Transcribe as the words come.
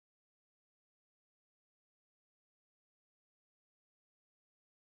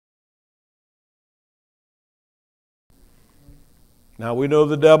Now we know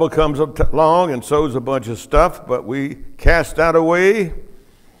the devil comes along and sows a bunch of stuff, but we cast that away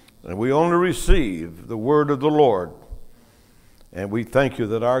and we only receive the word of the Lord. And we thank you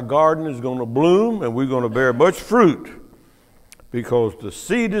that our garden is going to bloom and we're going to bear much fruit because the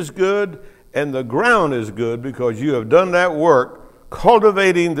seed is good and the ground is good because you have done that work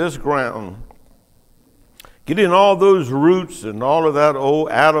cultivating this ground, getting all those roots and all of that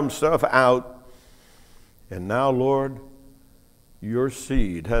old Adam stuff out. And now, Lord, your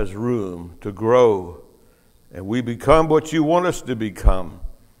seed has room to grow and we become what you want us to become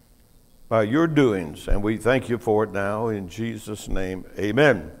by your doings, and we thank you for it now in Jesus' name.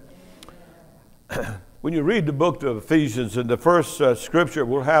 Amen. When you read the book of Ephesians, and the first scripture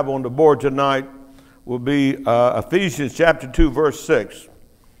we'll have on the board tonight will be Ephesians chapter 2, verse 6.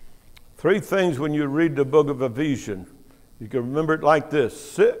 Three things when you read the book of Ephesians. You can remember it like this.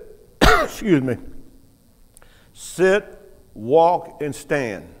 Sit, excuse me. Sit, walk, and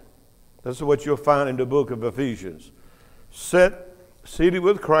stand. This is what you'll find in the book of Ephesians. Sit, seated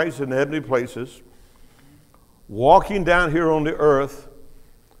with Christ in heavenly places, walking down here on the earth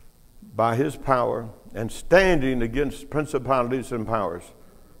by his power, and standing against principalities and powers.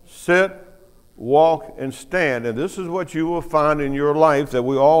 Sit, walk, and stand. And this is what you will find in your life that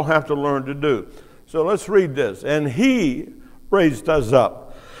we all have to learn to do. So let's read this. And he raised us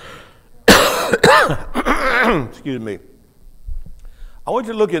up. Excuse me. I want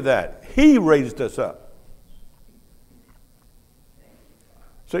you to look at that. He raised us up.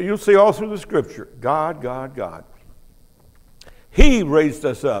 So you'll see all through the scripture, God, God, God. He raised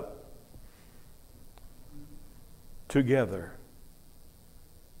us up together.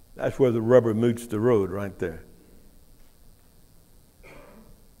 That's where the rubber meets the road, right there.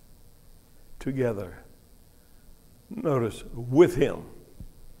 Together. Notice, with him.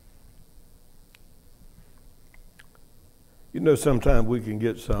 You know, sometimes we can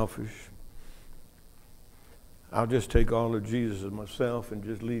get selfish. I'll just take all of Jesus myself and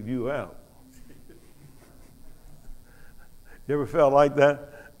just leave you out. You ever felt like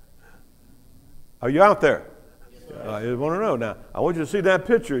that? Are you out there? Yes. I just want to know now. I want you to see that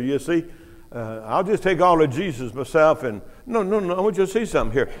picture. You see, I'll just take all of Jesus myself and no. I want you to see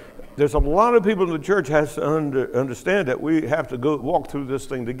something here. There's a lot of people in the church has to understand that we have to go walk through this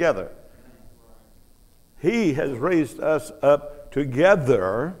thing together. He has raised us up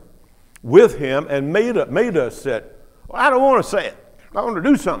together with him and made us sit. Well, I don't want to sit. I want to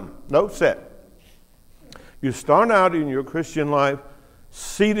do something. No, sit. You start out in your Christian life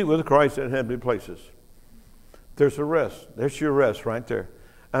seated with Christ in heavenly places. There's a rest. There's your rest right there.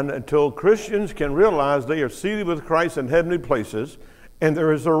 And until Christians can realize they are seated with Christ in heavenly places, and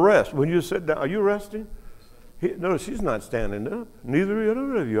there is a rest. When you sit down, are you resting? Notice he's not standing up. Neither are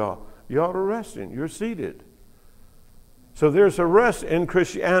either of y'all. Y'all are resting. You're seated. So there's a rest in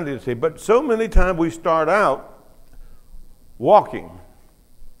Christianity, but so many times we start out walking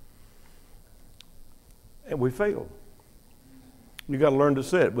and we fail. You got to learn to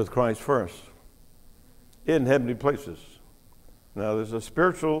sit with Christ first in heavenly places. Now there's a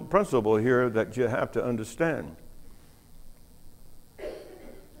spiritual principle here that you have to understand.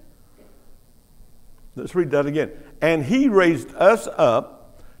 Let's read that again. And he raised us up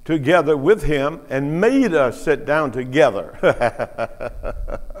together with him and made us sit down together.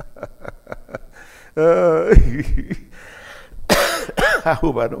 I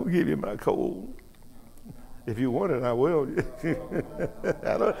hope I don't give you my cold. If you want it, I will.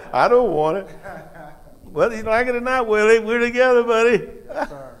 I don't want it. Whether you like it or not, we're together, buddy. Yes,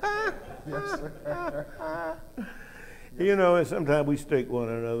 sir. Yes, sir. You know, and sometimes we stake one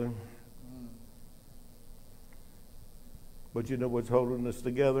another. But you know what's holding us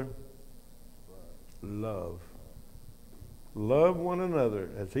together? Love. Love one another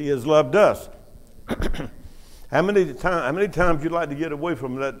as he has loved us. How many times you like to get away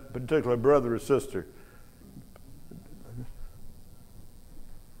from that particular brother or sister?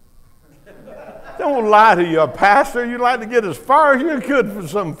 Don't lie to your pastor. You like to get as far as you could for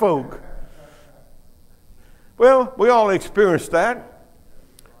some folk. Well, we all experience that.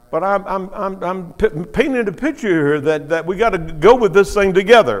 But I'm painting a picture here that we got to go with this thing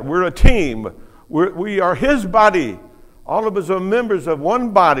together. We're a team. We are his body. All of us are members of one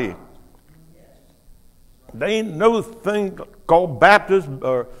body. There ain't no thing called Baptist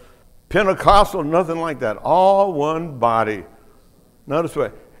or Pentecostal, nothing like that. All one body. Notice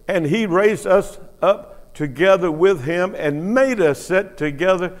what. And he raised us up together with him and made us sit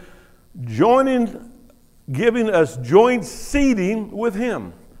together, giving us joint seating with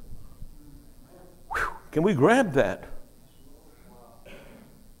him. Can we grab that?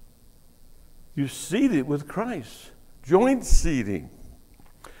 You're seated with Christ Joint seating.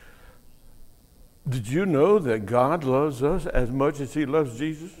 Did you know that God loves us as much as he loves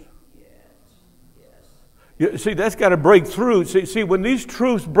Jesus? Yes. See, that's got to break through. See, when these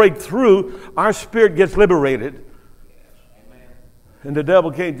truths break through, our spirit gets liberated. Amen. And the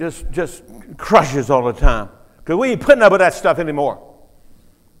devil can't just crushes all the time. Because we ain't putting up with that stuff anymore.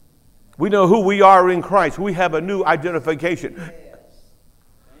 We know who we are in Christ. We have a new identification.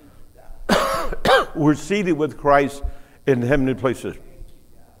 Yes. We're seated with Christ in heavenly places.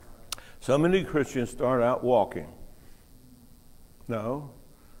 So many Christians start out walking. No.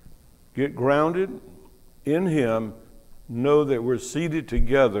 Get grounded in him. Know that we're seated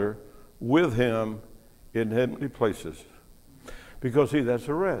together with him in heavenly places. Because, see, that's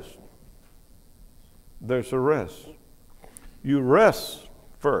a rest. There's a rest. You rest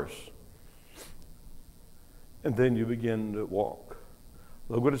first. And then you begin to walk.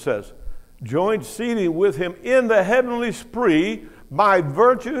 Look what it says. Joint seating with him in the heavenly spree by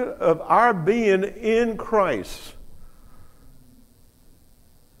virtue of our being in Christ.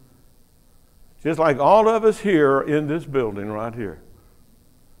 Just like all of us here in this building right here.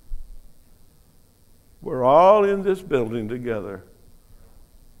 We're all in this building together.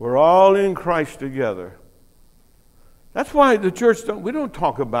 We're all in Christ together. That's why the church, we don't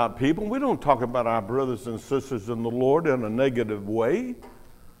talk about people. We don't talk about our brothers and sisters in the Lord in a negative way.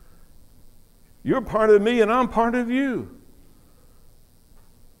 You're part of me and I'm part of you.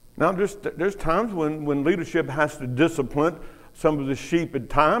 Now, there's times when leadership has to discipline some of the sheep at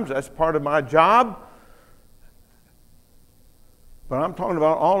times. That's part of my job. But I'm talking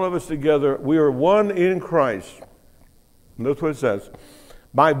about all of us together. We are one in Christ. And that's what it says.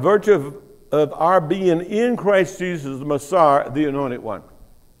 By virtue of our being in Christ Jesus, the Messiah, the Anointed One.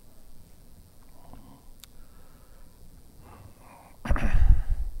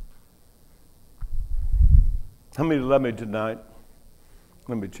 How many love me tonight?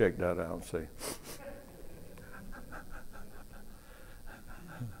 Let me check that out and see.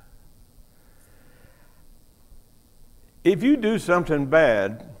 If you do something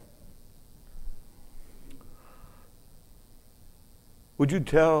bad, would you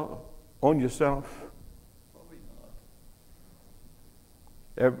tell on yourself?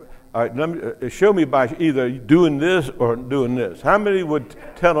 All right, show me by either doing this or doing this. How many would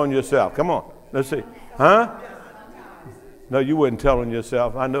tell on yourself? Come on, let's see. Huh? No, you wouldn't tell on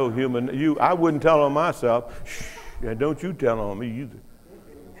yourself. I know I wouldn't tell on myself. Shh, yeah, don't you tell on me either.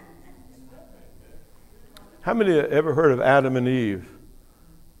 How many have ever heard of Adam and Eve?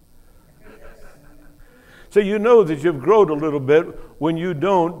 So you know that you've grown a little bit when you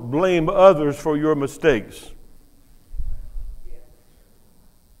don't blame others for your mistakes.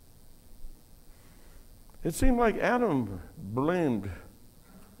 It seemed like Adam blamed.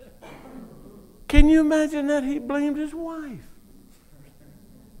 Can you imagine that? He blamed his wife.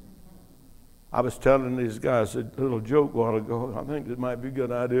 I was telling these guys a little joke a while ago. I think it might be a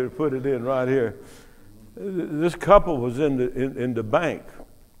good idea to put it in right here. This couple was in the bank.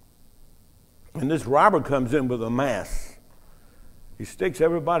 And this robber comes in with a mask. He sticks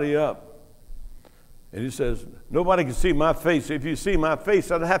everybody up. And he says, nobody can see my face. If you see my face,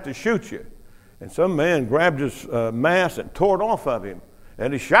 I'd have to shoot you. And some man grabbed his mask and tore it off of him.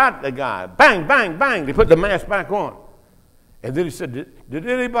 And he shot the guy. Bang, bang, bang. He put the mask back on. And then he said, did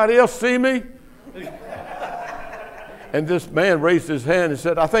anybody else see me? And this man raised his hand and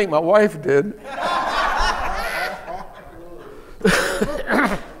said, I think my wife did.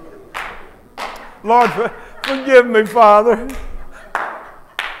 Lord, forgive me, Father.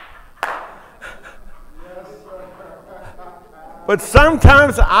 But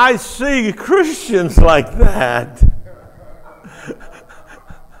sometimes I see Christians like that.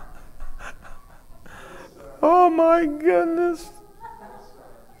 Oh my goodness.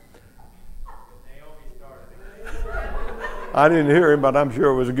 I didn't hear him, but I'm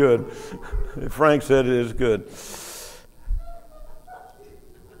sure it was good. Frank said it is good.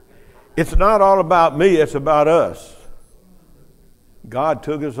 It's not all about me, it's about us. God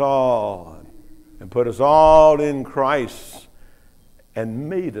took us all and put us all in Christ and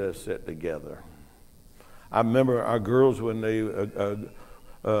made us sit together. I remember our girls when they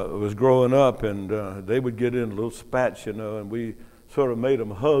was growing up, and they would get in little spats, and we sort of made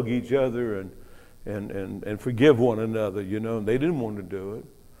them hug each other and forgive one another, and they didn't want to do it.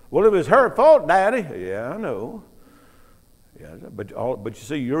 Well, it was her fault, Daddy. Yeah, I know. Yeah, but you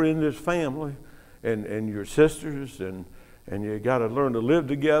see, you're in this family, and your sisters, and you got to learn to live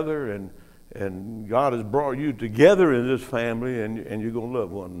together, and God has brought you together in this family, and you're going to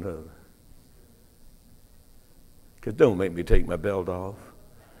love one another. Because don't make me take my belt off.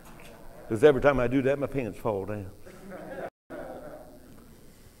 Because every time I do that, my pants fall down.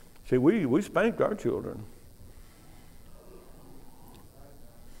 See, we spanked our children.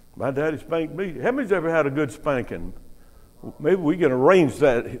 My daddy spanked me. How many's ever had a good spanking? Maybe we can arrange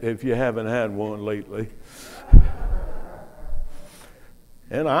that if you haven't had one lately.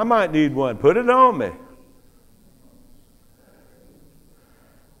 And I might need one. Put it on me.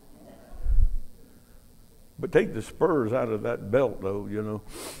 But take the spurs out of that belt, though, you know.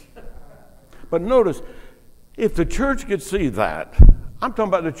 But notice, if the church could see that, I'm talking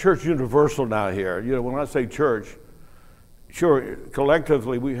about the church universal now here. You know, when I say church, sure,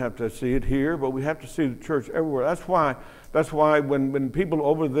 collectively we have to see it here, but we have to see the church everywhere. That's why when people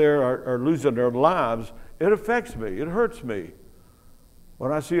over there are losing their lives, it affects me. It hurts me.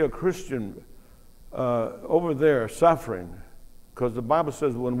 When I see a Christian over there suffering, because the Bible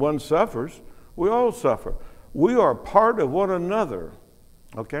says when one suffers, we all suffer. We are part of one another,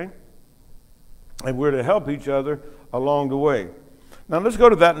 okay? And we're to help each other along the way. Now let's go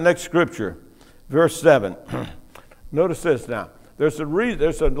to that next scripture, verse 7. Notice this now. There's a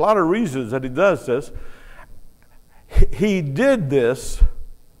lot of reasons that he does this. He did this.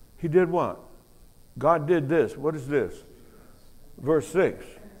 He did what? God did this. What is this? Verse 6.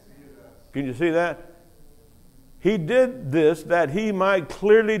 Can you see that? He did this that he might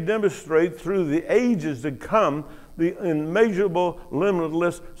clearly demonstrate through the ages to come the immeasurable,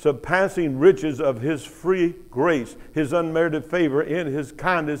 limitless, surpassing riches of his free grace, his unmerited favor in his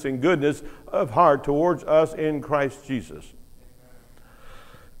kindness and goodness of heart towards us in Christ Jesus.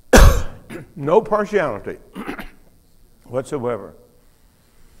 No partiality whatsoever.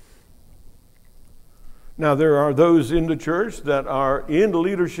 Now, there are those in the church that are in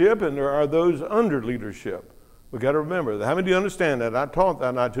leadership, and there are those under leadership. We've got to remember that. How many do you understand that? I taught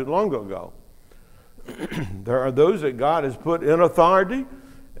that not too long ago. There are those that God has put in authority,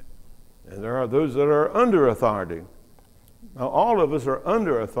 and there are those that are under authority. Now, all of us are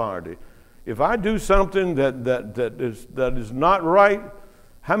under authority. If I do something that is not right,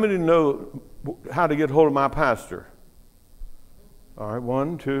 how many know how to get hold of my pastor? All right,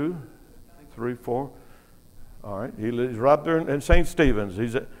 1, 2, 3, 4. All right, he's right up there in St. Stephen's.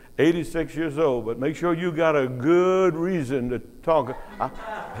 He's 86 years old, but make sure you got a good reason to talk.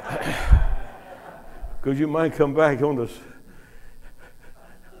 Because you might come back on this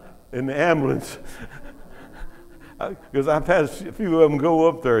in the ambulance. Because I've had a few of them go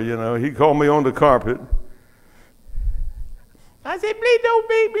up there, you know. He called me on the carpet. I said, please don't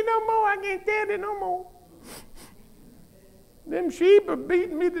beat me no more. I can't stand it no more. Them sheep are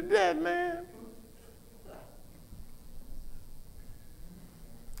beating me to death, man.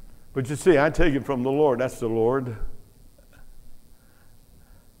 But you see, I take it from the Lord. That's the Lord.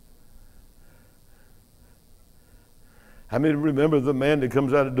 How many remember the man that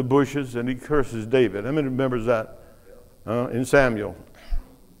comes out of the bushes and he curses David? How many remembers that in Samuel?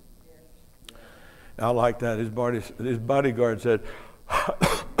 I like that. His bodyguard said,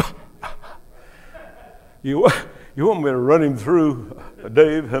 you want me to run him through,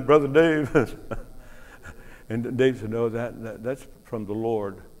 Dave, Brother Dave? And Dave said, no, that's from the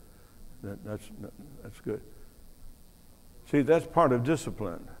Lord. That's good. See, that's part of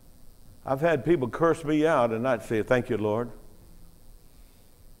discipline. I've had people curse me out and not say, thank you, Lord.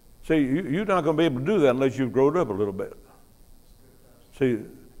 See, you're not going to be able to do that unless you've grown up a little bit. See,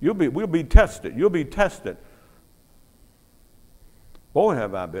 we'll be tested. You'll be tested. Boy,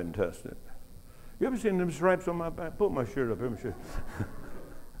 have I been tested. You ever seen them stripes on my back? Put my shirt up here.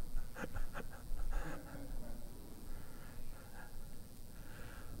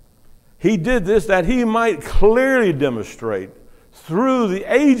 He did this that he might clearly demonstrate through the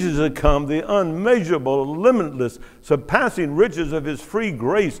ages to come the unmeasurable, limitless, surpassing riches of his free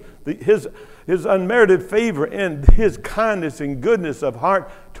grace, his unmerited favor, and his kindness and goodness of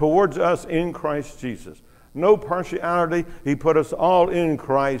heart towards us in Christ Jesus. No partiality. He put us all in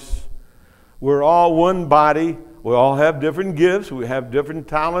Christ. We're all one body. We all have different gifts. We have different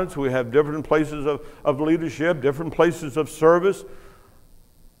talents. We have different places of leadership, different places of service.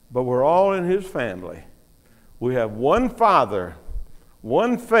 But we're all in his family. We have one Father,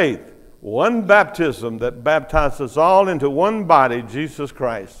 one faith, one baptism that baptizes us all into one body, Jesus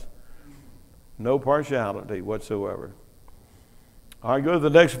Christ. No partiality whatsoever. All right, go to the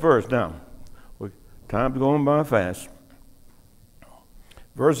next verse now. Time's going by fast.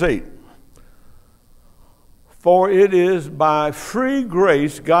 Verse 8. For it is by free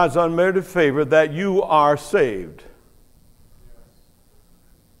grace, God's unmerited favor, that you are saved.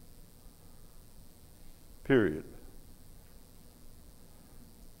 Period.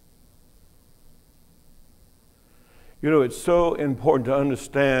 You know, it's so important to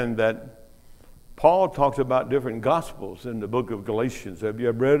understand that Paul talks about different gospels in the book of Galatians. Have you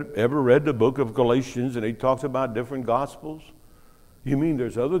ever read the book of Galatians and he talks about different gospels? You mean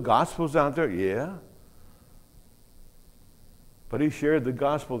there's other gospels out there? Yeah. But he shared the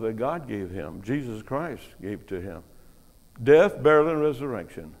gospel that God gave him, Jesus Christ gave to him. Death, burial, and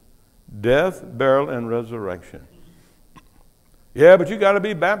resurrection. Death, burial, and resurrection. Yeah, but you got to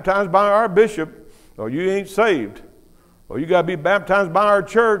be baptized by our bishop or you ain't saved. Or you got to be baptized by our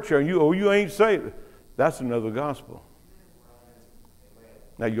church or you ain't saved. That's another gospel.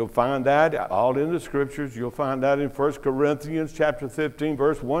 Now you'll find that all in the scriptures. You'll find that in 1 Corinthians chapter 15,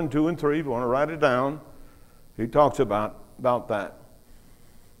 verse 1, 2, and 3. If you want to write it down, he talks about that.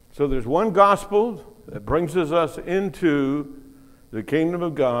 So there's one gospel that brings us into the kingdom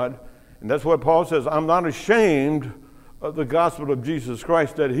of God. And that's what Paul says, I'm not ashamed of the gospel of Jesus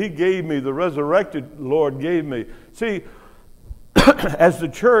Christ that he gave me, the resurrected Lord gave me. See, as the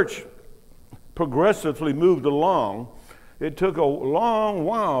church progressively moved along, it took a long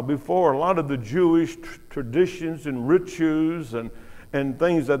while before a lot of the Jewish traditions and rituals and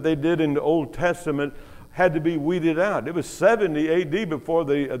things that they did in the Old Testament had to be weeded out. It was 70 AD before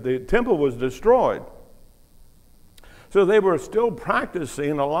the temple was destroyed. So they were still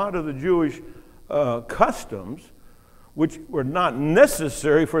practicing a lot of the Jewish customs, which were not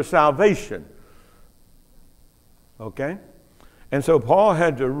necessary for salvation. Okay? And so Paul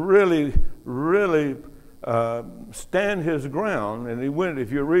had to really stand his ground. And he went, if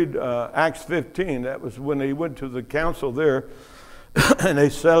you read Acts 15, that was when he went to the council there, and they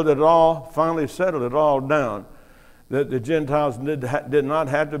finally settled it all down. That the Gentiles did not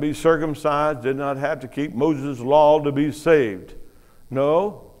have to be circumcised, did not have to keep Moses' law to be saved.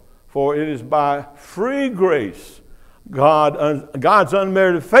 No, for it is by free grace, God's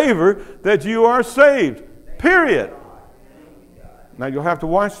unmerited favor, that you are saved. Period. Now you'll have to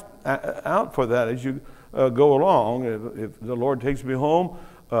watch out for that as you go along. If the Lord takes me home,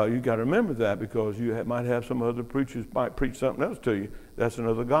 you got to remember that, because you might have some other preachers might preach something else to you. That's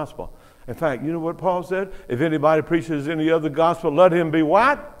another gospel. In fact, you know what Paul said? If anybody preaches any other gospel, let him be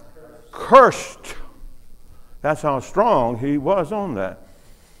what? Cursed. That's how strong he was on that.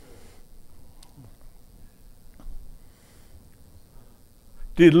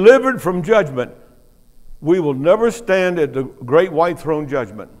 Delivered from judgment. We will never stand at the great white throne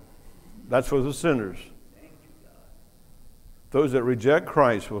judgment. That's for the sinners. Those that reject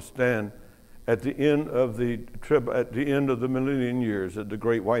Christ will stand at the end of the millennium years at the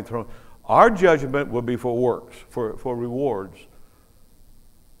great white throne. Our judgment will be for works, for rewards.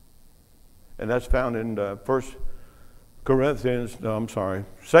 And that's found in 2 Corinthians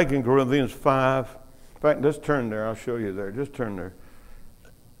 5. In fact, let's turn there. I'll show you there. Just turn there.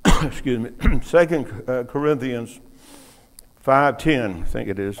 Excuse me. 2 Corinthians 5:10, I think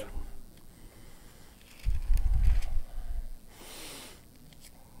it is.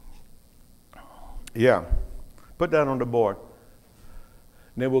 Yeah. Put that on the board.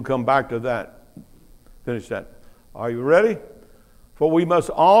 And then we'll come back to that. Finish that. Are you ready? For we must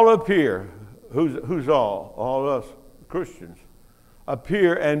all appear. Who's all? All us Christians.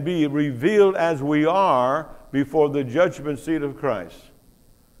 Appear and be revealed as we are before the judgment seat of Christ.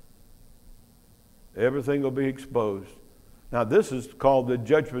 Everything will be exposed. Now this is called the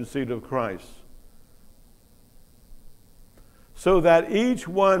judgment seat of Christ. So that each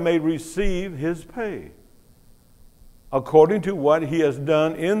one may receive his pay according to what he has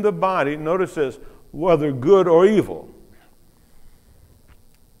done in the body. Notice this, whether good or evil.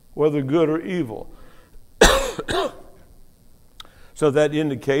 Whether good or evil. So that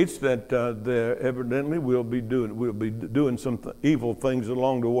indicates that there evidently we'll be doing some evil things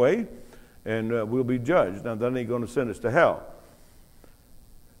along the way, and we'll be judged. Now that ain't going to send us to hell,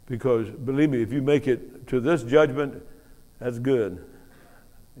 because believe me, if you make it to this judgment, that's good.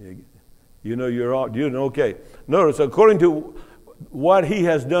 You know you're doing okay. Notice, according to what he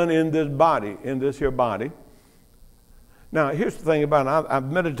has done in this body, in this here body. Now, here's the thing about it.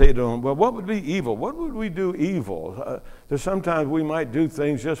 I've meditated on, well, what would be evil? What would we do evil? There's sometimes we might do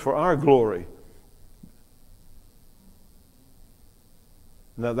things just for our glory.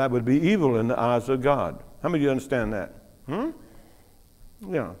 Now, that would be evil in the eyes of God. How many of you understand that?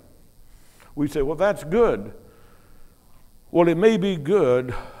 Yeah. We say, well, that's good. Well, it may be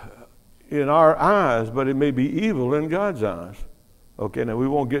good in our eyes, but it may be evil in God's eyes. Okay, now we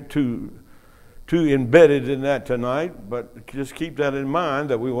won't get too embedded in that tonight, but just keep that in mind,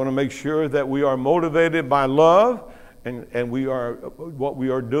 that we want to make sure that we are motivated by love, and we are, what we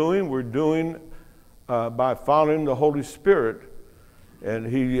are doing, we're doing by following the Holy Spirit, and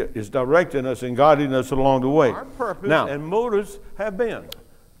he is directing us and guiding us along the way. Our purpose and motives have been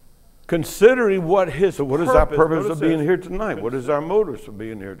Considering what is our purpose of being here tonight? Consider. What is our motives for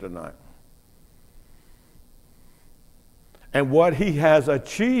being here tonight? And what he has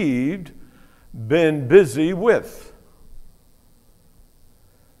achieved, been busy with.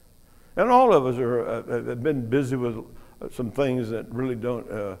 And all of us have been busy with some things that really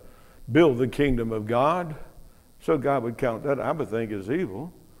don't build the kingdom of God. So God would count that, I would think, as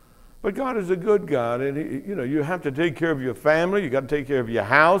evil. But God is a good God, and you have to take care of your family. You got to take care of your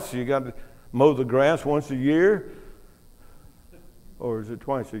house. You got to mow the grass once a year, or is it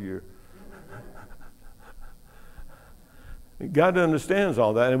twice a year? God understands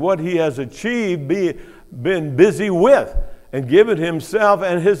all that, and what he has achieved, been busy with, and given himself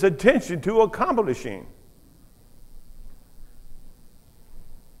and his attention to accomplishing.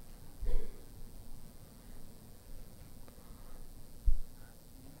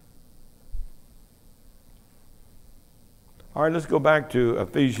 All right, let's go back to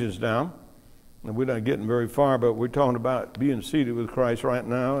Ephesians now. And we're not getting very far, but we're talking about being seated with Christ right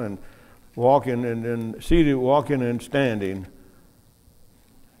now and walking and seated, walking and standing.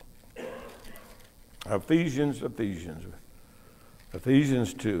 Ephesians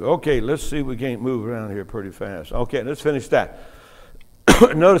 2. Okay, let's see if we can't move around here pretty fast. Okay, let's finish that.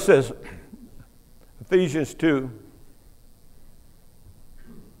 Notice this, Ephesians 2.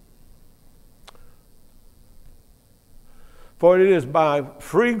 For it is by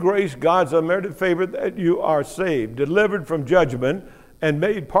free grace, God's unmerited favor, that you are saved, delivered from judgment, and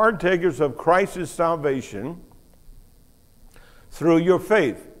made partakers of Christ's salvation through your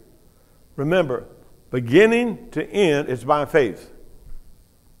faith. Remember, beginning to end is by faith.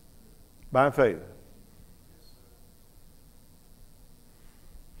 By faith.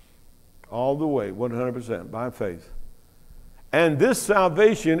 All the way, 100%, by faith. And this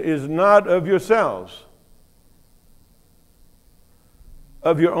salvation is not of yourselves,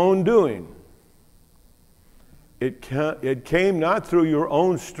 of your own doing. It came not through your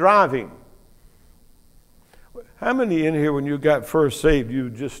own striving. How many in here, when you got first saved, you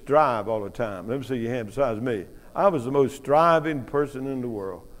just strive all the time? Let me see your hand besides me. I was the most striving person in the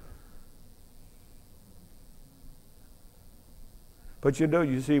world. But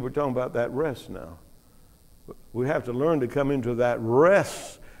you see, we're talking about that rest now. We have to learn to come into that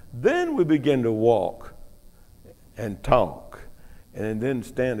rest. Then we begin to walk and talk and then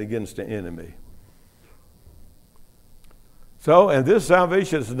stand against the enemy. So, and this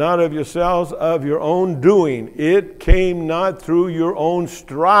salvation is not of yourselves, of your own doing. It came not through your own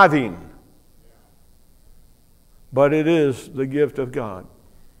striving, but it is the gift of God.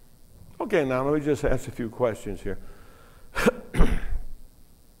 Okay, now let me just ask a few questions here.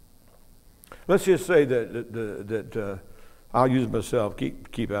 Let's just say that I'll use myself,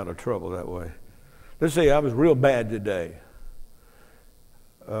 keep out of trouble that way. Let's say I was real bad today.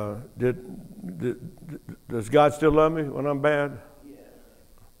 Does God still love me when I'm bad? Yeah.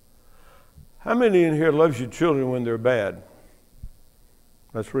 How many in here loves your children when they're bad?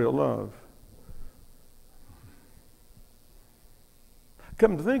 That's real love.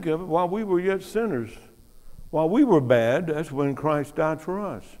 Come to think of it, while we were yet sinners, while we were bad, that's when Christ died for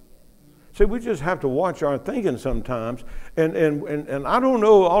us. See, we just have to watch our thinking sometimes, and I don't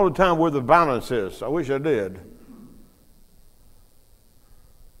know all the time where the balance is. I wish I did.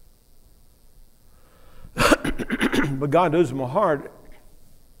 But God knows my heart.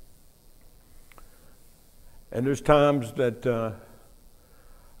 And there's times that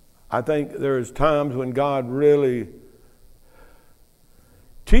I think there's times when God really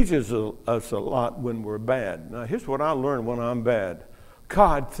teaches us a lot when we're bad. Now, here's what I learned when I'm bad.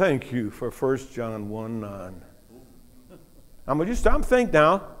 God, thank you for 1 John 1:9. I'm going to just stop and think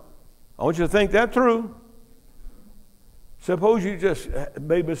now. I want you to think that through. Suppose you just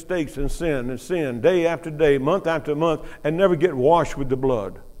made mistakes and sin day after day, month after month, and never get washed with the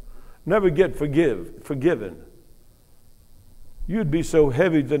blood. Never get forgiven. You'd be so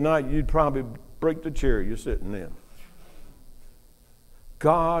heavy tonight, you'd probably break the chair you're sitting in.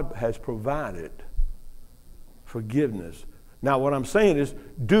 God has provided forgiveness. Now, what I'm saying is,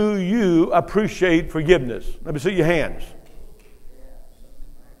 do you appreciate forgiveness? Let me see your hands.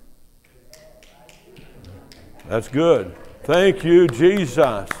 That's good. Thank you,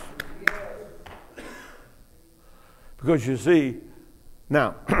 Jesus. Because you see,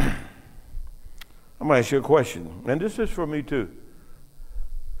 now, I'm going to ask you a question, and this is for me too.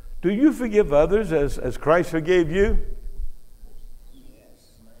 Do you forgive others as Christ forgave you?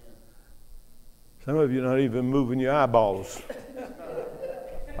 Some of you are not even moving your eyeballs.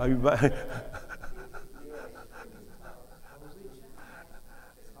 Are you back?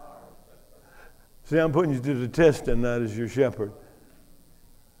 See, I'm putting you to the test tonight as your shepherd.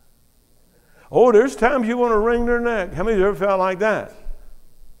 Oh, there's times you want to wring their neck. How many of you ever felt like that?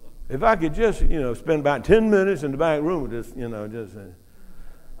 If I could just, spend about 10 minutes in the back room with this, and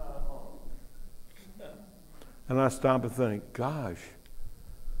I stop and think, gosh,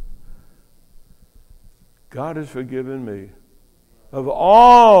 God has forgiven me of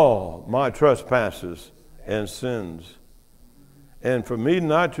all my trespasses and sins, and for me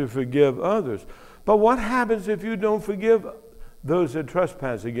not to forgive others. But what happens if you don't forgive those that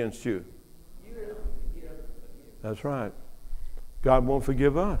trespass against you? That's right. God won't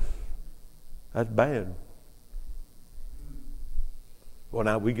forgive us. That's bad. Well,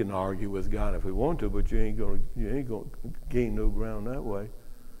 now we can argue with God if we want to, but you ain't going to gain no ground that way.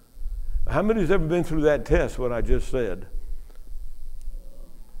 How many has ever been through that test, what I just said?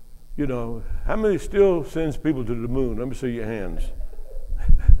 How many still sends people to the moon? Let me see your hands.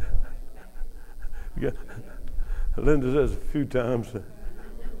 Linda says a few times.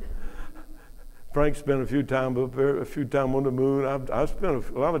 Frank spent a few times up there, a few times on the moon. I've spent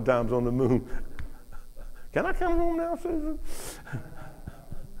a lot of times on the moon. Can I come home now, Susan?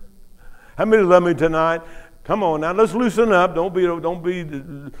 How many love me tonight? Come on now, let's loosen up. Don't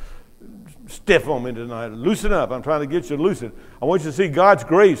be stiff on me tonight. Loosen up. I'm trying to get you loosened. I want you to see God's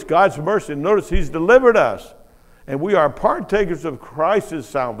grace, God's mercy. Notice He's delivered us. And we are partakers of Christ's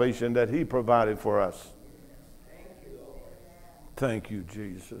salvation that He provided for us. Thank you,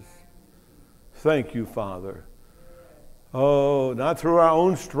 Jesus. Thank you, Father. Oh, not through our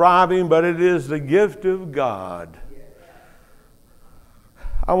own striving, but it is the gift of God.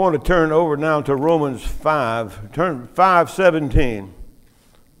 I want to turn over now to Romans 5. Turn 5:17.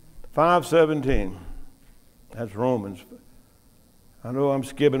 5:17. That's Romans. I know I'm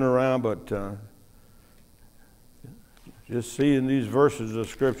skipping around, but just seeing these verses of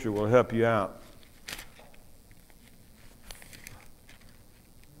Scripture will help you out.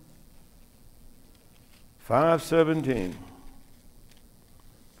 $5:17.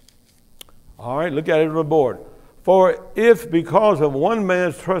 All right, look at it on the board. For if because of one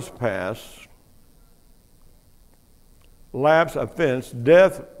man's trespass, lapse, offense,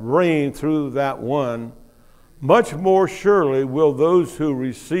 death reigned through that one, much more surely will those who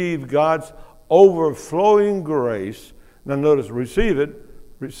receive God's overflowing grace, now notice, receive it,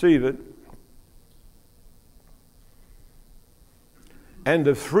 and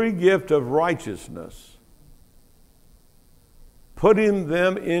the free gift of righteousness, putting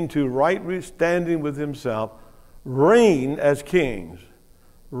them into right standing with Himself, reign as kings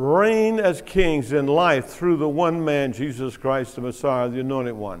in life through the one man, Jesus Christ, the Messiah, the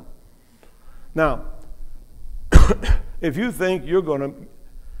Anointed One. Now, if you think you're going to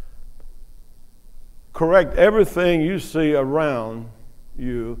correct everything you see around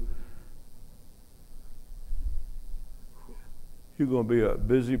you, you're going to be a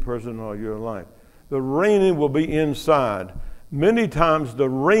busy person all your life. The reigning will be inside. Many times the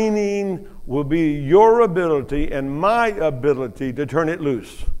reigning will be your ability and my ability to turn it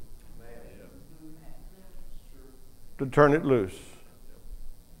loose. To turn it loose.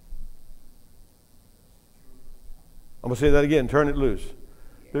 I'm going to say that again, turn it loose.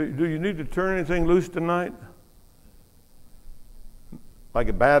 Do you need to turn anything loose tonight? Like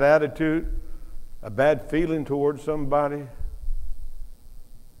a bad attitude? A bad feeling towards somebody?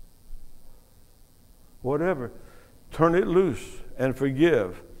 Whatever. Turn it loose and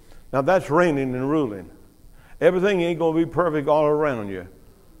forgive. Now that's reigning and ruling. Everything ain't going to be perfect all around you.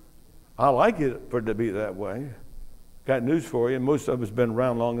 I like it for it to be that way. Got news for you. Most of us been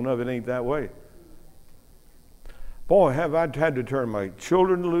around long enough, it ain't that way. Boy, have I had to turn my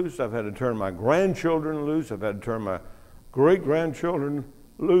children loose. I've had to turn my grandchildren loose. I've had to turn my great-grandchildren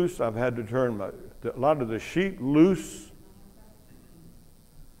loose. I've had to turn a lot of the sheep loose.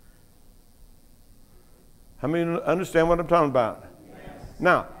 How many understand what I'm talking about? Yes.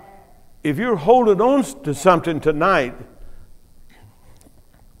 Now, if you're holding on to something tonight,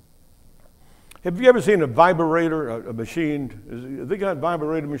 have you ever seen a vibrator, a machine? They got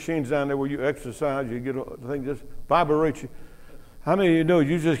vibrator machines down there where you exercise, you get a thing just vibrates you. How many of you know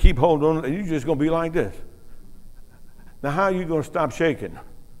you just keep holding on and you're just going to be like this? Now, how are you going to stop shaking?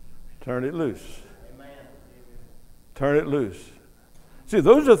 Turn it loose. Amen. Turn it loose. See,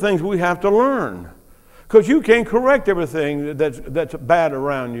 those are things we have to learn. Because you can't correct everything that's bad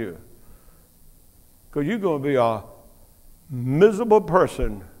around you. Because you're going to be a miserable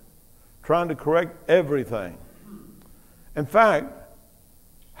person trying to correct everything. In fact,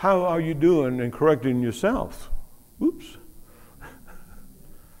 how are you doing in correcting yourself? Oops.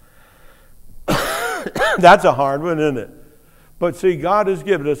 That's a hard one, isn't it? But see, God has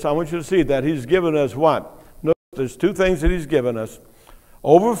given us, I want you to see that He's given us what? Notice there's two things that He's given us.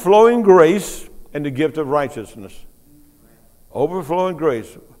 overflowing grace and the gift of righteousness. Overflowing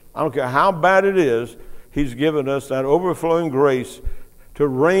grace. I don't care how bad it is, he's given us that overflowing grace to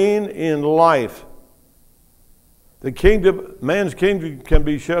reign in life. The kingdom, man's kingdom can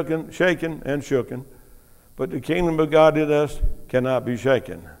be shaken and shooken, but the kingdom of God in us cannot be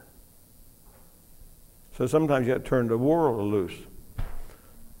shaken. So sometimes you have to turn the world loose.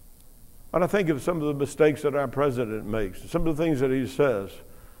 When I think of some of the mistakes that our president makes, some of the things that he says,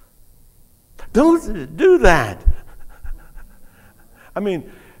 don't do that. I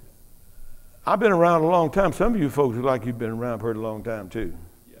mean, I've been around a long time. Some of you folks look like you've been around for a long time too.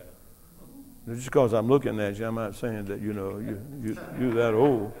 Yeah. Just because I'm looking at you, I'm not saying that you're that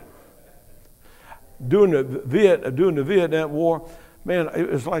old. During the Vietnam War, man,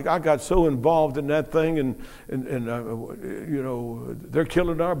 it's like I got so involved in that thing, and they're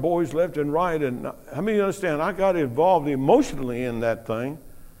killing our boys left and right. And how many understand? I got involved emotionally in that thing,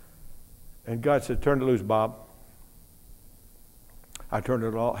 and God said, "Turn it loose, Bob." I had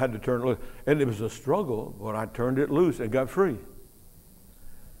to turn it loose, and it was a struggle, but I turned it loose and got free.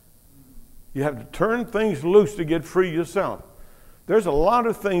 You have to turn things loose to get free yourself. There's a lot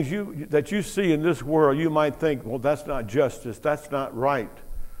of things that you see in this world. You might think, well, that's not justice. That's not right.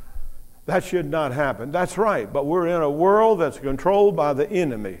 That should not happen. That's right. But we're in a world that's controlled by the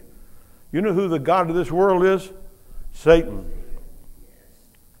enemy. You know who the God of this world is? Satan.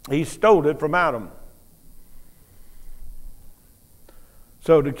 He stole it from Adam.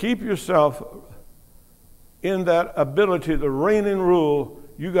 So to keep yourself in that ability to reign and rule,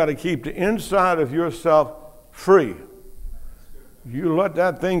 you got to keep the inside of yourself free. You let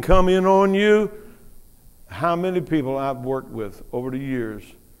that thing come in on you. How many people I've worked with over the years?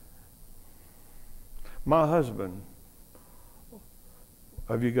 My husband.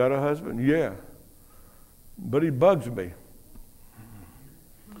 Have you got a husband? Yeah. But he bugs me.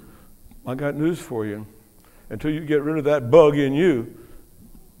 I got news for you. Until you get rid of that bug in you,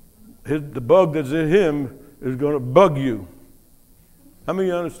 the bug that's in him is going to bug you. How many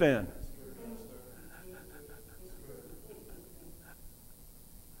of you understand?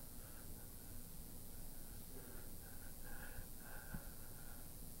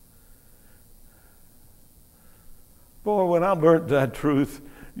 Boy, when I learned that truth,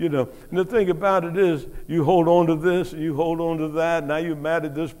 and the thing about it is, you hold on to this and you hold on to that. Now you're mad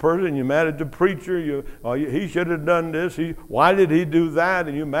at this person, you're mad at the preacher. He should have done this. Why did he do that?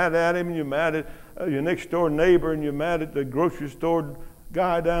 And you're mad at him, and you're mad at your next door neighbor, and you're mad at the grocery store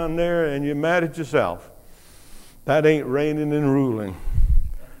guy down there, and you're mad at yourself. That ain't reigning and ruling.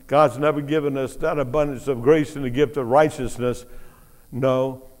 God's never given us that abundance of grace and the gift of righteousness.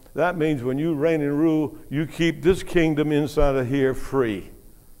 No. That means when you reign and rule, you keep this kingdom inside of here free.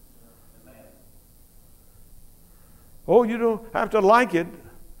 Oh, you don't have to like it,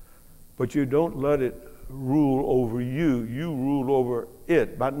 but you don't let it rule over you. You rule over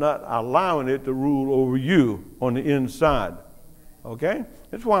it by not allowing it to rule over you on the inside. Okay?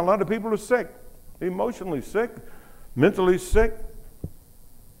 That's why a lot of people are sick, emotionally sick, mentally sick.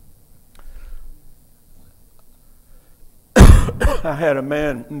 I had a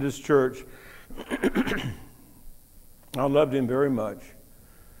man in this church. I loved him very much.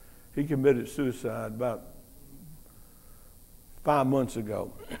 He committed suicide about 5 months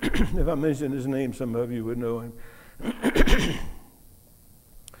ago. If I mention his name, some of you would know him.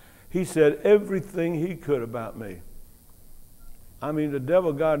 He said everything he could about me. I mean, the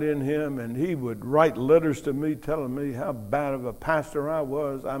devil got in him, and he would write letters to me telling me how bad of a pastor I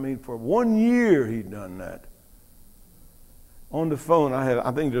was. I mean, for 1 year he'd done that. On the phone, I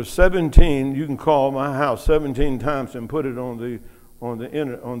think there's 17. You can call my house 17 times and put it on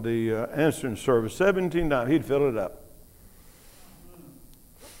the answering service. 17 times, he'd fill it up.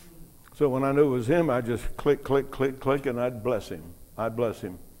 So when I knew it was him, I just click, click, click, click, and I'd bless him. I'd bless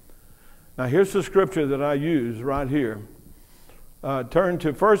him. Now here's the scripture that I use right here. Turn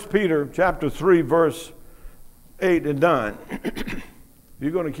to 1 Peter chapter 3, verse 8 and 9. You're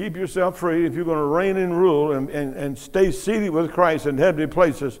going to keep yourself free, if you're going to reign and rule and stay seated with Christ in heavenly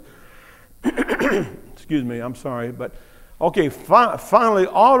places. Excuse me, I'm sorry. But, okay, finally,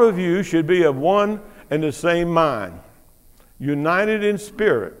 all of you should be of one and the same mind, united in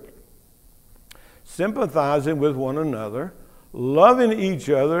spirit, sympathizing with one another, loving each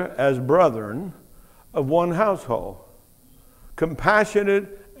other as brethren of one household,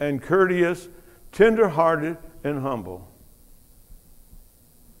 compassionate and courteous, tender-hearted and humble.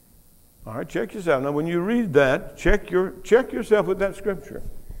 All right, check yourself. Now, when you read that, check yourself with that scripture.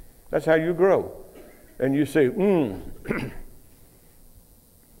 That's how you grow. And you say, I'm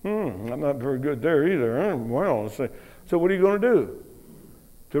not very good there either. Well, so what are you going to do?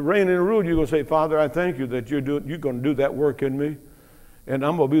 to reign and rule, you're going to say, Father, I thank you that you're going to do that work in me. And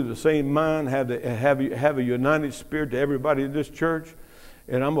I'm going to be the same mind, have a united spirit to everybody in this church.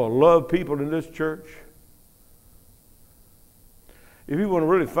 And I'm going to love people in this church. If you want to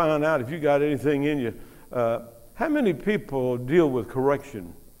really find out if you got anything in you, how many people deal with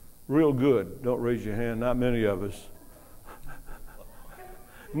correction real good? Don't raise your hand, not many of us.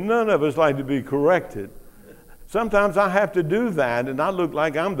 None of us like to be corrected. Sometimes I have to do that, and I look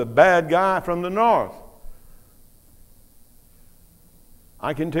like I'm the bad guy from the north.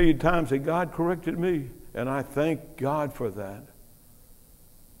 I can tell you times that God corrected me, and I thank God for that.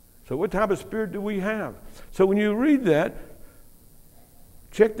 So what type of spirit do we have? So when you read that,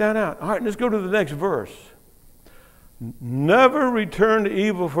 check that out. All right, let's go to the next verse. Never return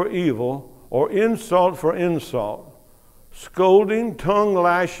evil for evil or insult for insult, scolding, tongue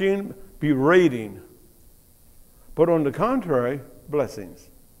lashing, berating. But on the contrary, blessings.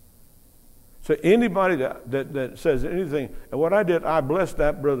 So anybody that says anything, and what I did, I blessed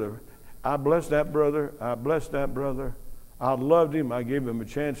that brother. I blessed that brother. I blessed that brother. I loved him. I gave him a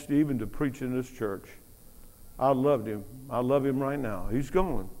chance to even to preach in this church. I loved him. I love him right now. He's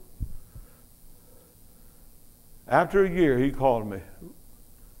gone. After a year, he called me,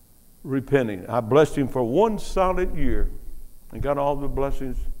 repenting. I blessed him for 1 solid year and got all the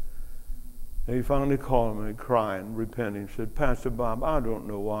blessings. And he finally called me, crying, repenting. He said, Pastor Bob, I don't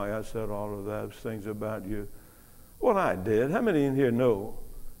know why I said all of those things about you. Well, I did. How many in here know?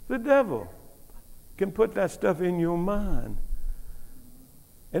 The devil can put that stuff in your mind.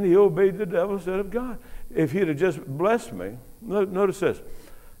 And he obeyed the devil instead of God. If he'd have just blessed me, notice this.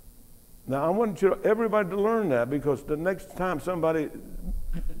 Now, I want everybody to learn that, because the next time somebody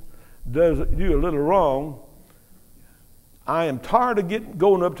does you a little wrong, I am tired of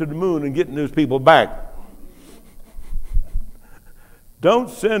going up to the moon and getting those people back. Don't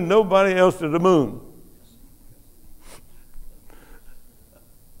send nobody else to the moon.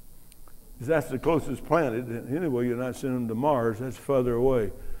 That's the closest planet. Anyway, you're not sending them to Mars. That's further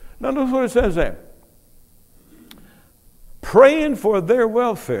away. Now, notice what it says there. Praying for their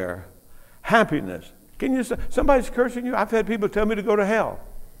welfare, happiness. Can you say, somebody's cursing you? I've had people tell me to go to hell.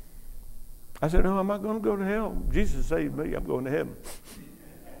 I said, no, I'm not going to go to hell. Jesus saved me. I'm going to heaven.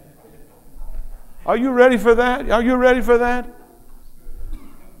 Are you ready for that? Are you ready for that?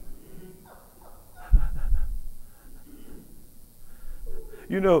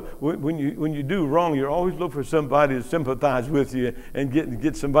 You know, when you do wrong, you always look for somebody to sympathize with you and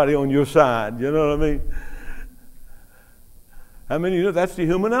get somebody on your side. You know what I mean? How many of you know that's the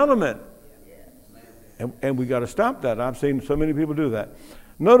human element? And we got to stop that. I've seen so many people do that.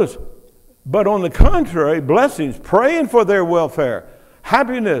 Notice, but on the contrary, blessings, praying for their welfare,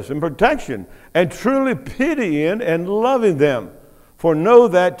 happiness and protection, and truly pitying and loving them. For know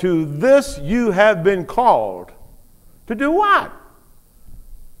that to this you have been called. To do what?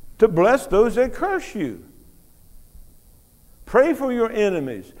 To bless those that curse you. Pray for your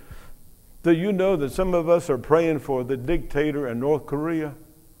enemies. Do you know that some of us are praying for the dictator in North Korea?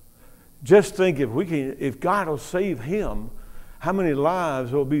 Just think if God will save him, how many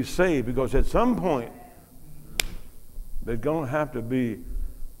lives will be saved? Because at some point, there's going to have to be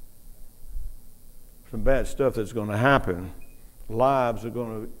some bad stuff that's going to happen. Lives are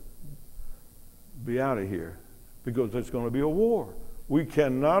going to be out of here because there's going to be a war. We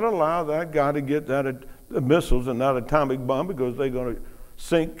cannot allow that guy to get the missiles and that atomic bomb, because they're going to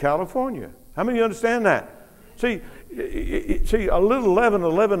sink California. How many of you understand that? See, a little leaven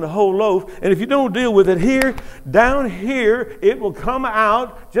will leaven the whole loaf, and if you don't deal with it here, down here, it will come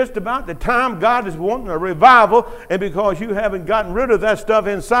out just about the time God is wanting a revival, and because you haven't gotten rid of that stuff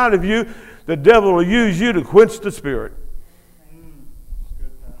inside of you, the devil will use you to quench the spirit.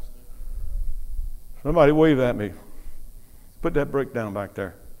 Somebody wave at me. Put that brick down back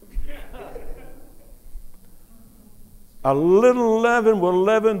there. A little leaven will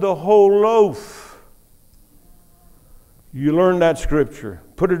leaven the whole loaf. You learn that scripture.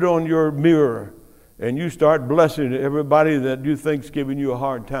 Put it on your mirror, and you start blessing everybody that you think's giving you a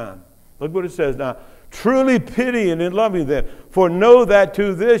hard time. Look what it says now. Truly pitying and loving them. For know that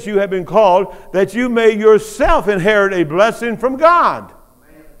to this you have been called, that you may yourself inherit a blessing from God.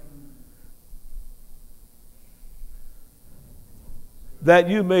 That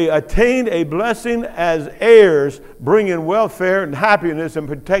you may attain a blessing as heirs, bringing welfare and happiness and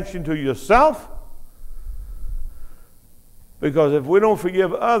protection to yourself. Because if we don't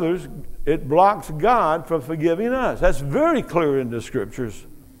forgive others, it blocks God from forgiving us. That's very clear in the scriptures.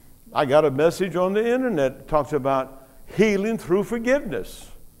 I got a message on the internet that talks about healing through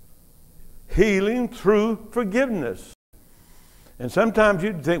forgiveness. Healing through forgiveness. And sometimes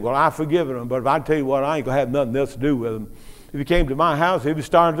you'd think, well, I've forgiven him, but if I tell you what, I ain't going to have nothing else to do with him. If he came to my house, he'd be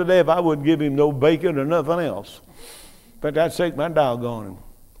starving to death. I wouldn't give him no bacon or nothing else. But that'd take my dog on him.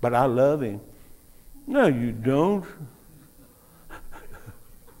 But I love him. No, you don't.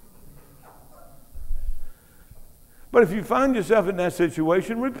 But if you find yourself in that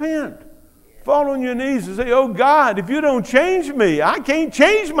situation, repent. Fall on your knees and say, oh God, if you don't change me, I can't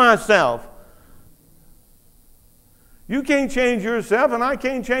change myself. You can't change yourself and I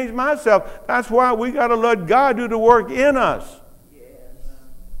can't change myself. That's why we got to let God do the work in us. Yes.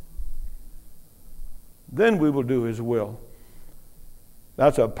 Then we will do his will.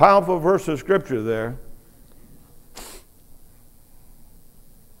 That's a powerful verse of scripture there.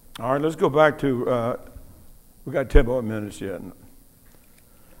 All right, let's go back to, we got 10 more minutes yet.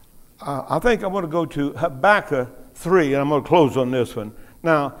 I think I want to go to Habakkuk 3, and I'm going to close on this one.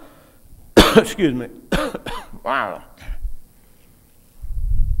 Now, excuse me. Wow.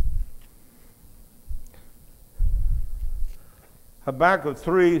 Habakkuk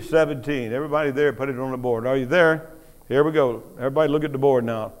 3:17. Everybody there, put it on the board. Are you there? Here we go. Everybody look at the board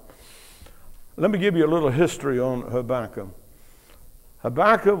now. Let me give you a little history on Habakkuk.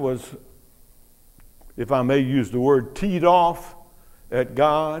 Habakkuk was, if I may use the word, teed off at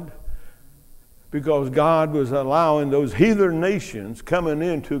God, because God was allowing those heathen nations coming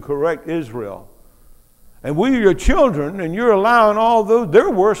in to correct Israel. And we are your children, and you're allowing all those, they're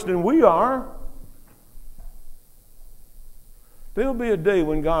worse than we are. There'll be a day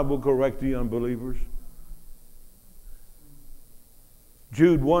when God will correct the unbelievers.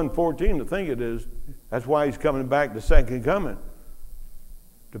 Jude 1:14, I think it is. That's why he's coming back, the second coming,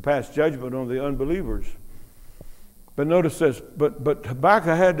 to pass judgment on the unbelievers. But notice this, but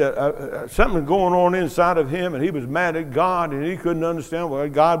Habakkuk had something going on inside of him, and he was mad at God, and he couldn't understand why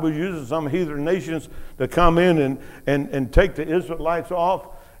God was using some heathen nations to come in and take the Israelites off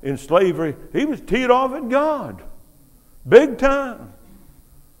in slavery. He was teed off at God, big time.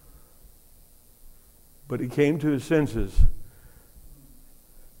 But he came to his senses.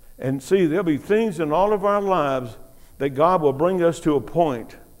 And see, there'll be things in all of our lives that God will bring us to a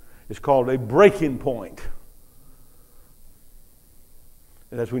point. It's called a breaking point.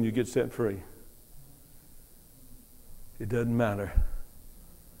 And that's when you get set free. It doesn't matter.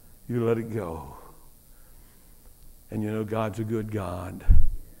 You let it go. And you know God's a good God.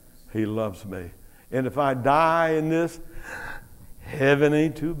 He loves me. And if I die in this, heaven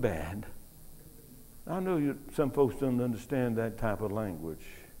ain't too bad. I know some folks don't understand that type of language.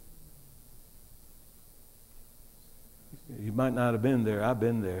 You might not have been there. I've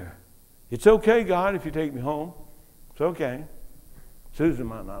been there. It's okay, God, if you take me home. It's okay. Susan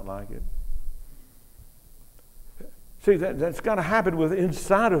might not like it. See, that's got to happen with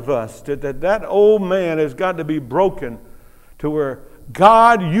inside of us. That old man has got to be broken to where,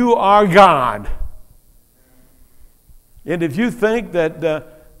 God, you are God. And if you think that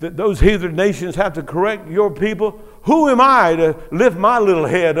those heathen nations have to correct your people, who am I to lift my little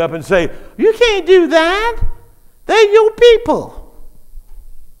head up and say, you can't do that? They're your people.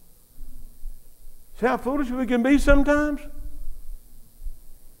 See how foolish we can be sometimes?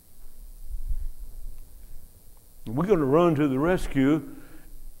 We're going to run to the rescue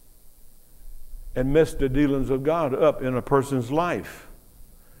and mess the dealings of God up in a person's life.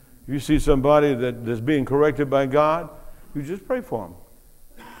 You see somebody that's being corrected by God, you just pray for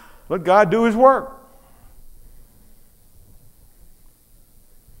them. Let God do his work.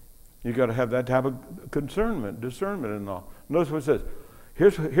 You got to have that type of discernment and all. Notice what it says.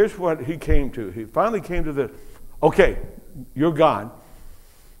 Here's what he came to. He finally came to this. Okay, you're God.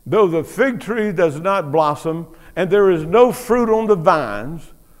 Though the fig tree does not blossom, and there is no fruit on the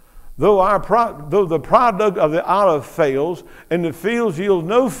vines, though the product of the olive fails, and the fields yield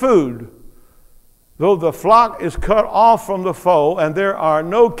no food, though the flock is cut off from the fold, and there are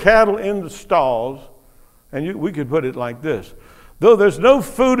no cattle in the stalls, and we could put it like this. Though there's no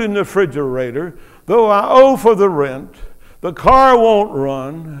food in the refrigerator, though I owe for the rent, the car won't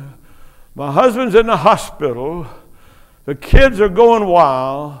run, my husband's in the hospital, the kids are going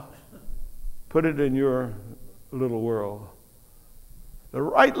wild. Put it in your little world. The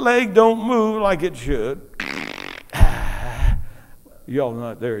right leg don't move like it should. Y'all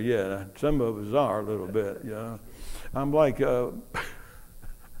not there yet. Some of us are a little bit, you know. I'm like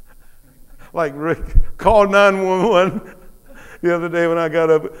Rick called 911 the other day when I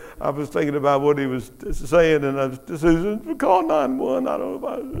got up. I was thinking about what he was saying, and I was, Susan, call 911. I don't know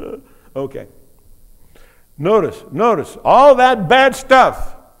about it. Okay. Notice, all that bad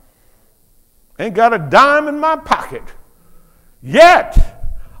stuff. Ain't got a dime in my pocket.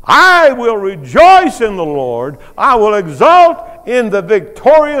 Yet, I will rejoice in the Lord. I will exalt in the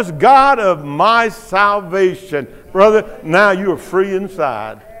victorious God of my salvation. Brother, now you are free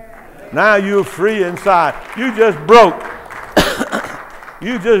inside. Now you're free inside. You just broke.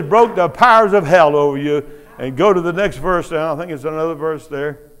 You just broke the powers of hell over you. And go to the next verse now. I think it's another verse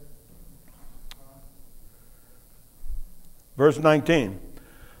there. Verse 19.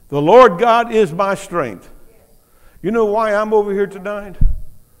 The Lord God is my strength. You know why I'm over here tonight?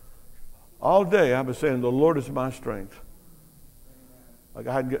 All day I've been saying, the Lord is my strength.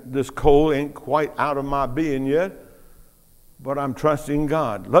 Like this cold ain't quite out of my being yet, but I'm trusting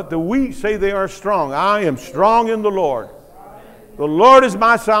God. Let the weak say they are strong. I am strong in the Lord. The Lord is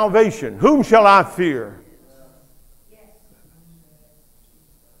my salvation. Whom shall I fear?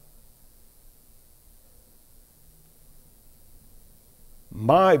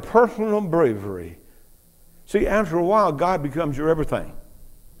 My personal bravery. See, after a while, God becomes your everything.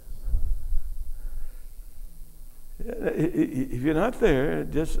 If you're not there,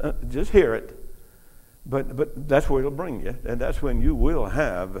 just hear it. But that's where it'll bring you. And that's when you will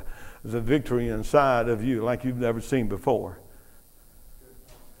have the victory inside of you like you've never seen before.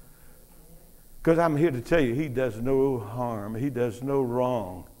 Because I'm here to tell you, he does no harm. He does no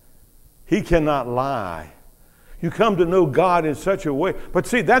wrong. He cannot lie. You come to know God in such a way. But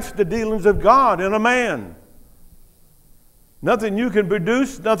see, that's the dealings of God in a man. Nothing you can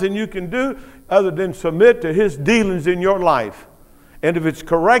produce, nothing you can do other than submit to his dealings in your life. And if it's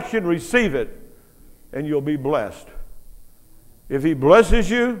correction, receive it, and you'll be blessed. If he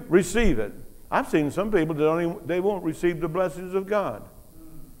blesses you, receive it. I've seen some people that they won't receive the blessings of God.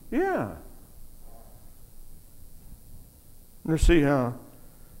 Yeah. Let's see.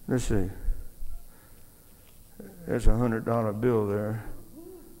 There's a $100 bill there.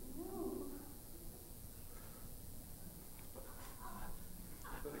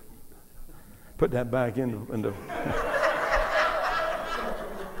 Put that back in the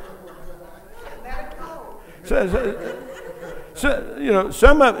so, you know,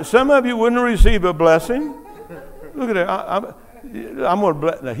 some of you wouldn't receive a blessing. Look at that. I'm going to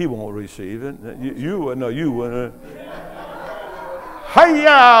bless. No, he won't receive it. You wouldn't.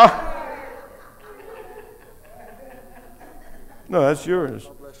 Hi-ya! No, that's yours.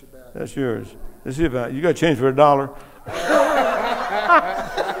 That's yours. Let's see about you got change for $1.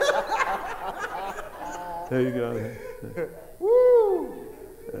 There you go. Woo!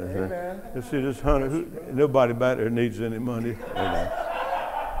 Let's see this 100. Nobody back there needs any money.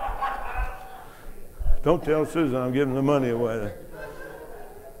 Don't tell Susan I'm giving the money away.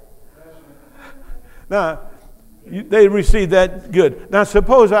 Now, they received that good. Now,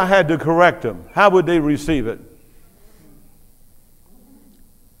 suppose I had to correct them. How would they receive it?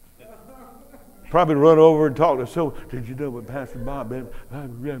 Probably run over and talk to them. So, did you know what Pastor Bob and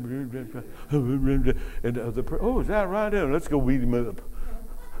oh, is that right there? Let's go beat him up.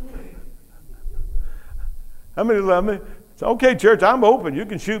 How many love me? It's okay, church, I'm open. You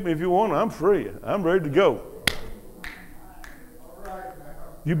can shoot me if you want. I'm free. I'm ready to go.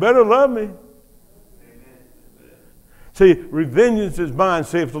 You better love me. See, vengeance is mine,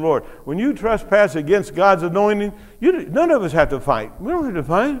 saith the Lord. When you trespass against God's anointing, none of us have to fight. We don't have to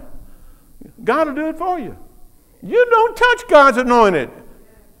fight. God will do it for you. You don't touch God's anointed.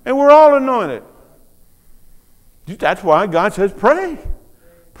 And we're all anointed. That's why God says pray.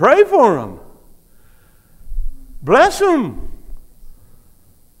 Pray for them. Bless them.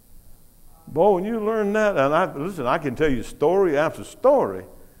 Boy, when you learn that, and listen, I can tell you story after story.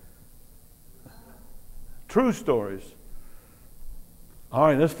 True stories. All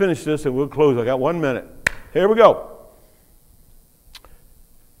right, let's finish this and we'll close. I got 1 minute. Here we go.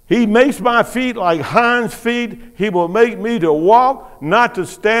 He makes my feet like hinds' feet. He will make me to walk, not to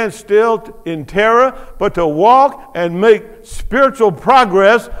stand still in terror, but to walk and make spiritual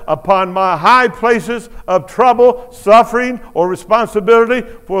progress upon my high places of trouble, suffering, or responsibility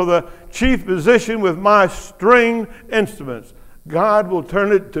for the chief position with my stringed instruments. God will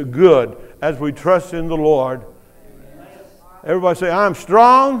turn it to good as we trust in the Lord. Everybody say, I'm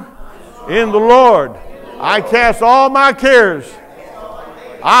strong in the Lord. I cast all my cares.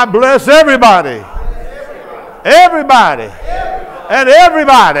 I bless everybody. Everybody. And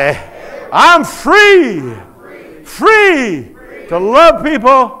everybody. I'm free. Free to love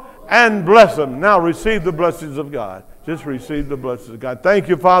people and bless them. Now receive the blessings of God. Just receive the blessings of God. Thank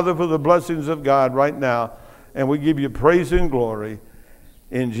you, Father, for the blessings of God right now. And we give you praise and glory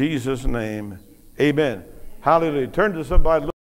in Jesus' name. Amen. Hallelujah. Turn to somebody.